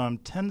minimum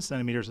 10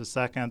 centimeters a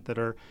second that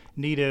are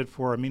needed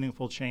for a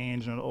meaningful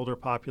change in an older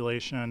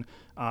population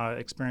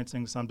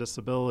experiencing some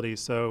disability.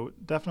 So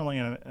definitely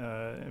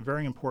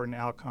very important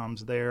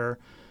outcomes there.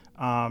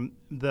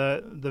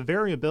 The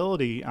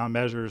variability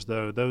measures,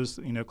 though, those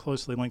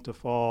closely linked to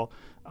fall.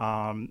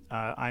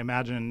 I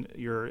imagine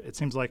it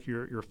seems like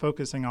you're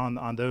focusing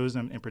on those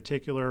in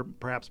particular.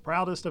 Perhaps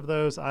proudest of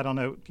those. I don't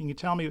know. Can you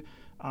tell me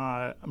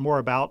more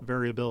about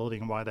variability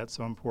and why that's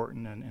so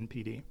important in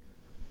PD?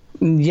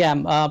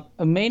 Yeah,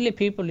 mainly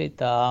people with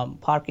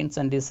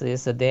Parkinson's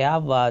disease, they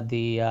have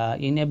the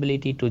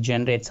inability to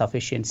generate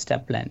sufficient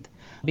step length.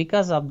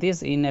 Because of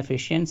this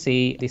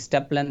inefficiency, the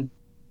step length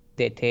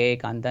they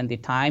take, and then the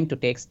time to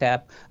take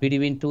step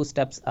between two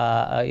steps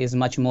is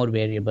much more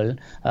variable.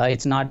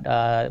 It's not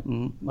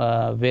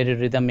very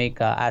rhythmic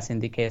as in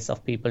the case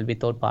of people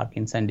without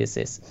Parkinson's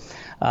disease.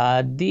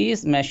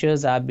 These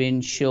measures have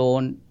been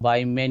shown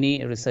by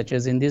many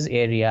researchers in this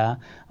area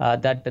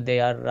that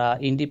they are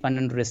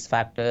independent risk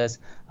factors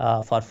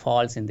for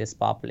falls in this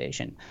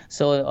population.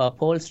 So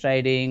pole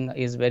striding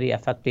is very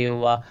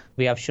effective.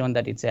 We have shown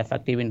that it's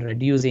effective in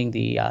reducing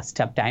the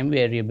step time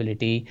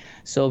variability.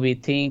 So we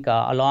think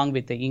along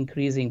with the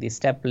increasing the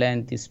step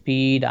length, the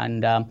speed,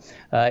 and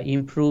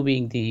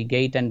improving the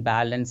gait and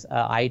balance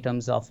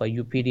items of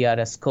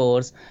UPDRS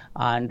scores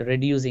and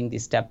reducing the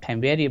step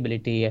time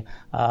variability,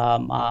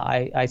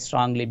 I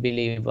strongly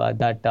believe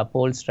that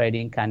pole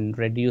striding can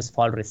reduce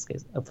fall risk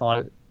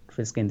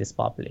in this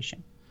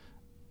population.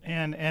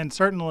 And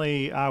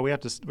certainly we have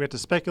to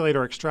speculate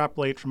or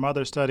extrapolate from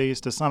other studies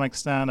to some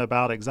extent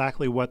about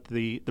exactly what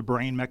the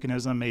brain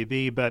mechanism may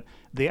be. But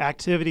the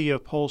activity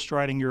of pole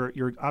striding,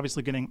 you're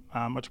obviously getting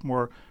much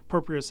more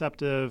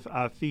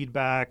proprioceptive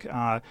feedback.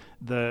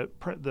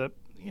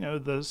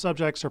 The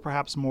subjects are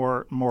perhaps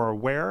more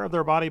aware of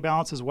their body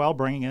balance as well,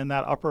 bringing in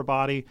that upper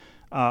body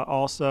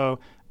also.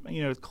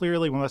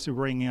 Clearly we must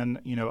bring in,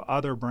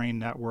 other brain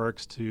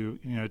networks to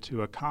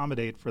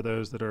accommodate for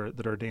those that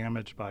are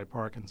damaged by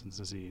Parkinson's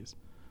disease.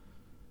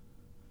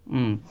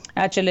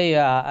 Actually,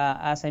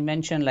 as I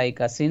mentioned,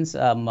 since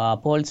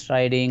pole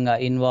striding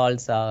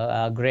involves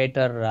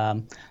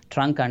greater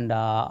trunk and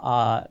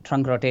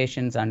trunk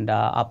rotations and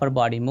upper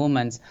body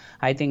movements,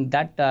 I think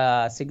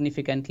that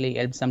significantly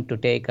helps them to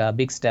take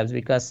big steps,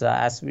 because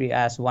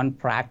as one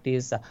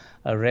practice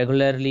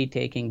regularly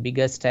taking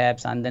bigger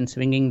steps and then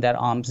swinging their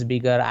arms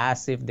bigger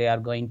as if they are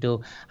going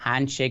to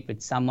handshake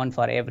with someone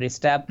for every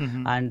step.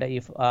 And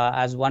if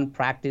as one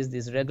practice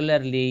this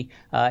regularly,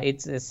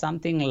 it's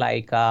something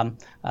like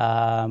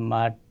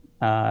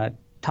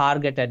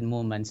targeted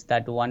movements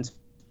that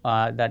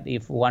that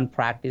if one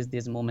practice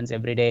these movements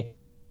every day,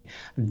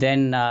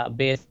 then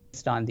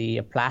based on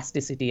the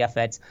plasticity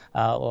effects,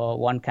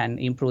 one can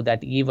improve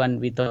that even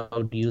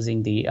without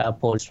using the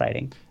pole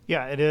striding.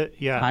 Yeah, it is.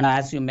 Yeah, and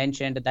as you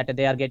mentioned, that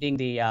they are getting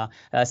the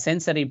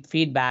sensory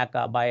feedback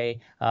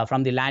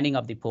from the landing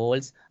of the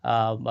poles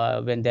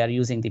when they are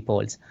using the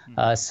poles.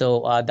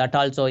 So that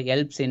also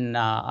helps in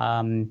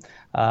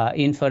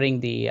inferring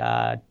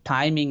the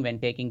timing when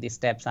taking the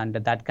steps, and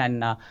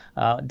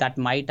that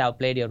might have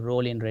played a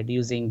role in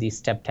reducing the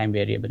step time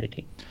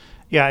variability.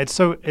 Yeah, it's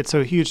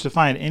so huge to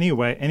find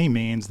any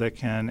means that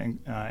can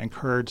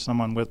encourage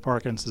someone with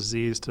Parkinson's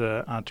disease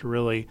to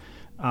really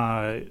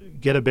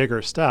get a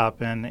bigger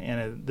step,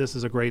 and this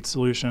is a great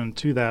solution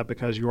to that,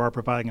 because you are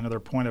providing another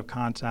point of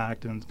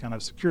contact and kind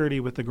of security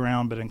with the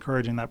ground, but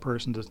encouraging that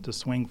person to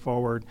swing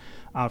forward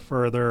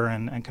further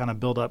and kind of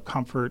build up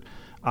comfort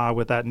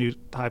with that new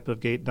type of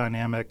gait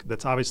dynamic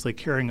that's obviously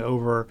carrying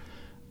over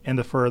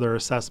into further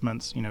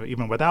assessments,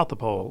 even without the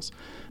poles.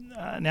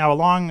 Now,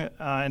 along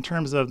in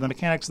terms of the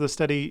mechanics of the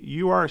study,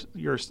 you're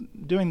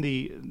doing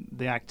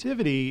the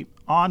activity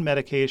on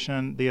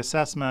medication, the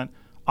assessment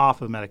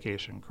off of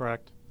medication,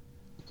 correct?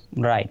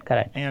 Right,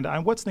 correct.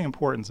 And what's the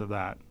importance of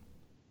that?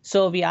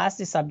 So we asked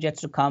the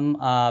subjects to come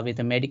with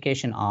a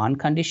medication on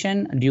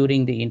condition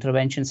during the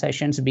intervention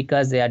sessions,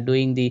 because they are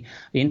doing the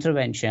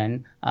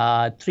intervention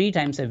 3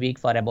 times a week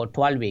for about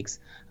 12 weeks.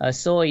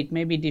 So it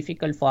may be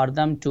difficult for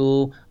them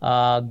to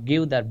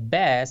give their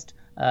best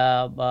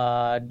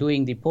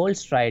doing the pole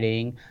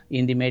striding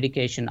in the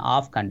medication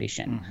off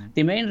condition.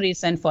 The main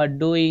reason for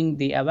doing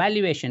the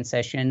evaluation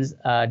sessions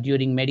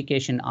during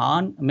medication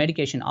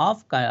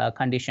off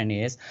condition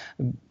is,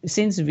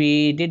 since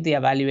we did the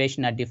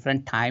evaluation at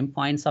different time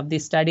points of the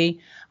study,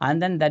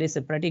 and then there is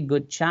a pretty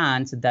good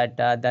chance that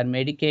the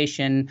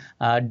medication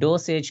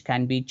dosage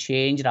can be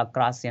changed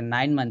across a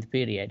 9-month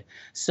period.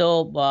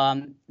 So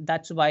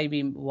that's why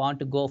we want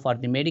to go for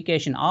the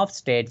medication off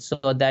state, so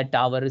that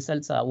our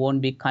results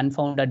won't be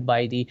confounded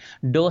by the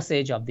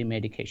dosage of the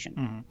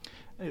medication.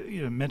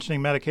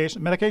 Mentioning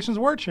medications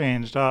were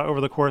changed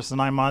over the course of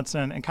 9 months,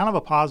 and in kind of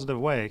a positive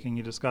way. Can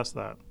you discuss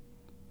that?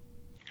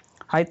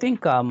 I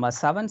think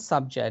 7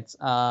 subjects,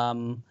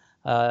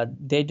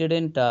 they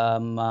didn't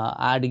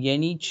add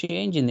any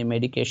change in the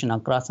medication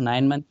across a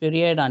 9-month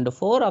period, and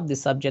 4 of the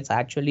subjects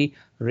actually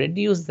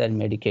reduced their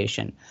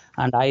medication.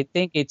 And I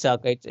think it's a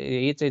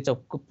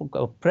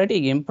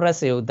pretty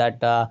impressive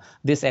that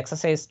this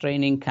exercise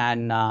training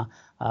can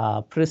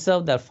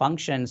preserve their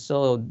function,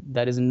 so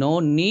there is no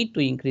need to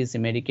increase the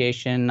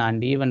medication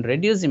and even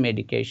reduce the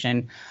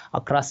medication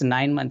across a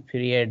 9-month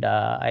period.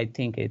 I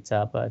think it's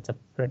a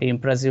pretty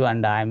impressive,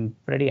 and I'm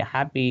pretty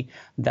happy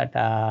that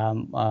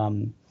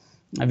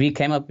we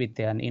came up with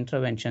an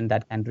intervention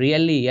that can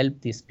really help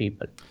these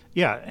people.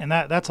 Yeah, and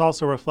that's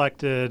also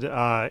reflected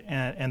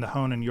in the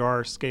Hone and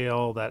Yar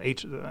scale, that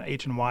H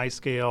and Y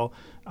scale.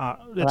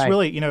 It's right.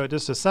 Really,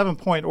 just a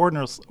 7-point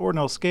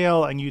ordinal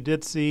scale, and you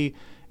did see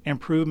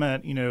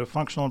improvement,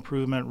 functional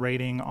improvement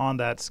rating on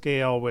that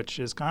scale, which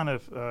is kind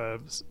of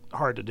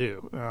hard to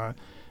do.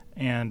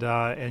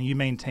 And you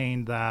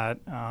maintained that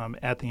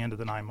at the end of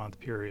the 9-month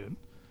period.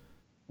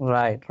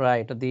 Right.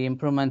 The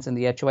improvements in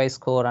the HY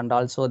score and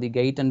also the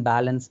gait and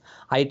balance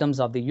items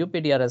of the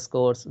UPDRS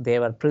scores, they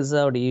were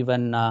preserved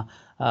even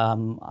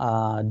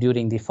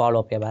during the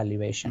follow-up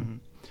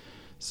evaluation.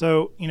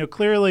 So,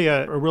 clearly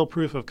a real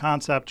proof of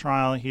concept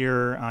trial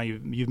here.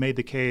 You've made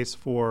the case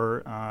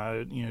for,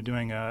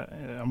 doing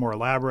a more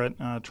elaborate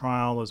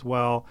trial as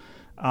well.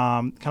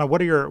 Kind of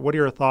what are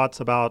your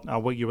thoughts about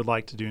what you would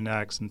like to do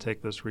next and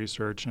take this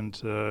research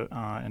into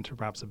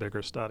perhaps a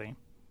bigger study?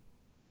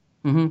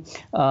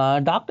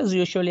 Doctors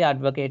usually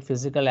advocate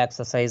physical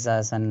exercise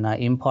as an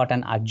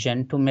important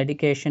adjunct to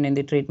medication in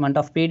the treatment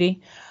of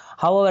PD.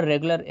 However,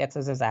 regular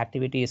exercise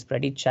activity is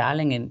pretty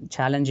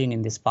challenging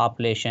in this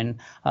population.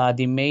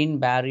 The main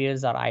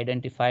barriers are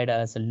identified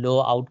as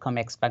low outcome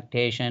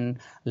expectation,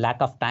 lack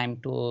of time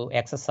to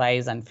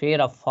exercise, and fear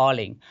of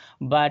falling.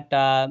 But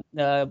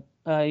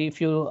if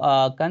you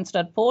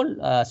consider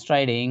pole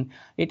striding,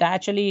 it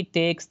actually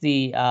takes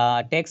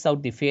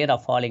out the fear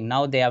of falling.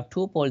 Now they have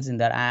 2 poles in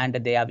their hand,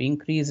 they have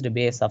increased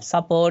base of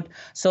support,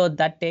 so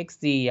that takes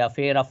the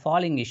fear of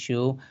falling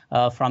issue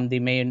from the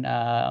main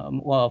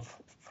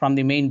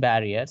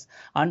barriers.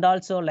 And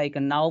also, like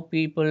now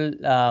people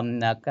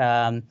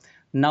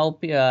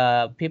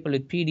people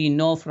with PD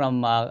know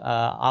from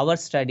our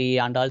study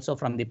and also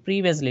from the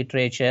previous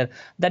literature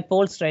that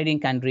pole striding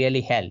can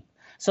really help.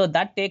 So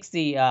that takes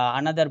the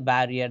another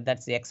barrier,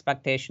 that's the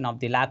expectation of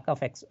the lack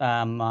of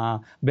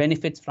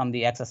benefits from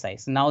the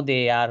exercise. Now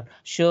they are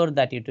sure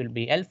that it will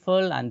be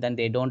helpful, and then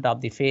they don't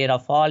have the fear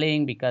of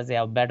falling because they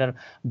have better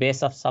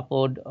base of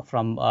support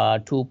from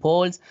two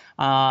poles.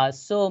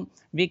 So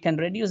we can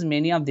reduce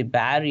many of the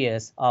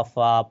barriers of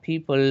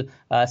people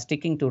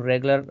sticking to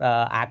regular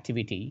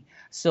activity.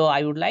 So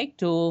I would like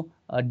to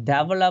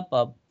develop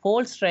a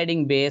pole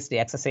striding based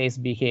exercise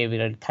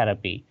behavioral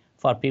therapy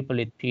for people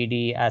with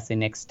PD as the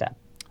next step.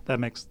 That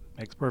makes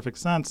perfect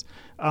sense.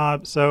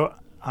 So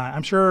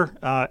I'm sure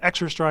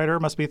ExtraStrider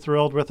must be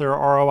thrilled with their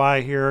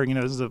ROI here.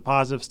 This is a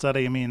positive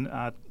study. I mean,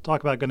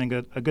 talk about getting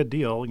a good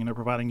deal,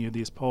 providing you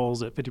these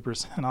poles at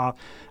 50% off.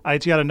 You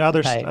got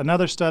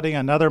another study,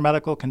 another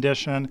medical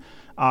condition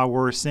where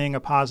we're seeing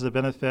a positive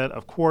benefit.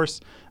 Of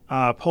course,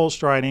 pole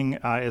striding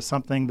is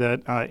something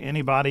that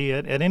anybody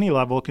at any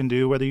level can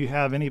do, whether you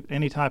have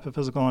any type of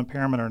physical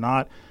impairment or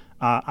not.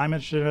 I'm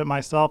interested in it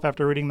myself.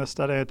 After reading this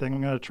study, I think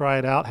I'm going to try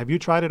it out. Have you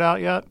tried it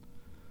out yet?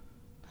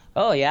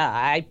 Oh, yeah,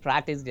 I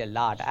practiced a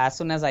lot. As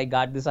soon as I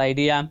got this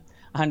idea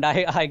and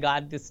I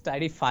got this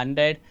study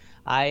funded,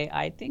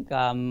 I think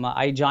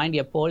I joined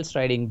a pole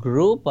striding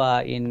group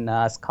in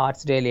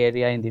Scottsdale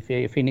area in the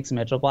Phoenix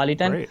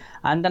metropolitan. Great.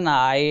 And then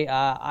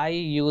I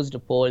used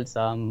poles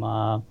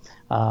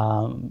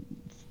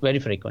very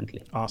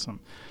frequently. Awesome.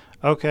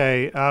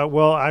 Okay.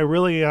 Well, I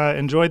really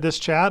enjoyed this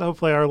chat.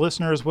 Hopefully our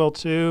listeners will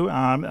too.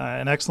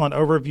 An excellent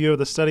overview of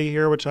the study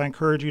here, which I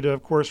encourage you to,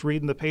 of course,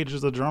 read in the pages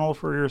of the journal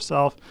for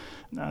yourself.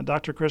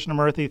 Dr.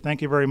 Krishnamurthy,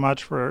 thank you very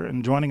much for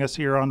joining us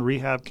here on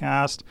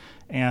RehabCast,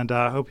 and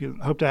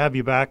hope to have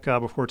you back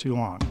before too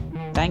long.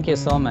 Thank you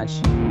so much.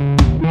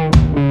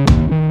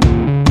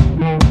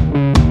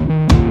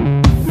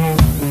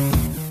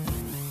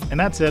 And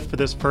that's it for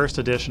this first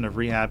edition of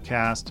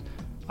RehabCast.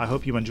 I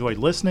hope you enjoyed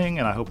listening,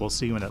 and I hope we'll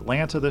see you in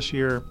Atlanta this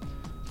year.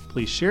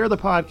 Please share the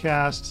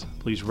podcast,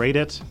 please rate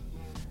it,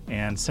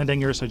 and send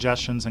in your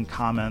suggestions and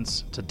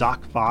comments to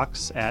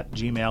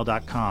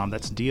docvox@gmail.com.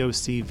 That's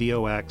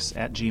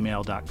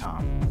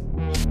docvox@gmail.com.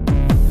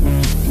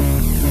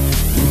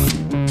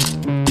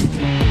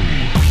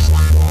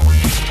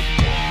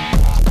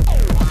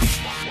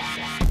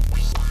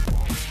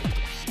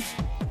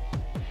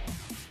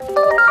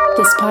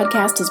 This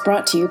podcast is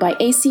brought to you by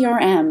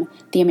ACRM,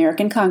 the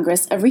American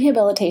Congress of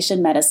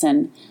Rehabilitation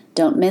Medicine.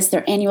 Don't miss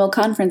their annual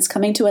conference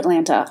coming to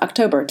Atlanta,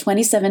 October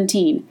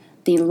 2017,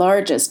 the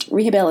largest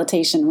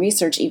rehabilitation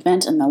research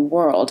event in the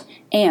world,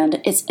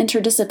 and it's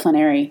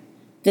interdisciplinary.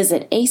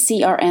 Visit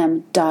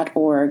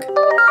acrm.org.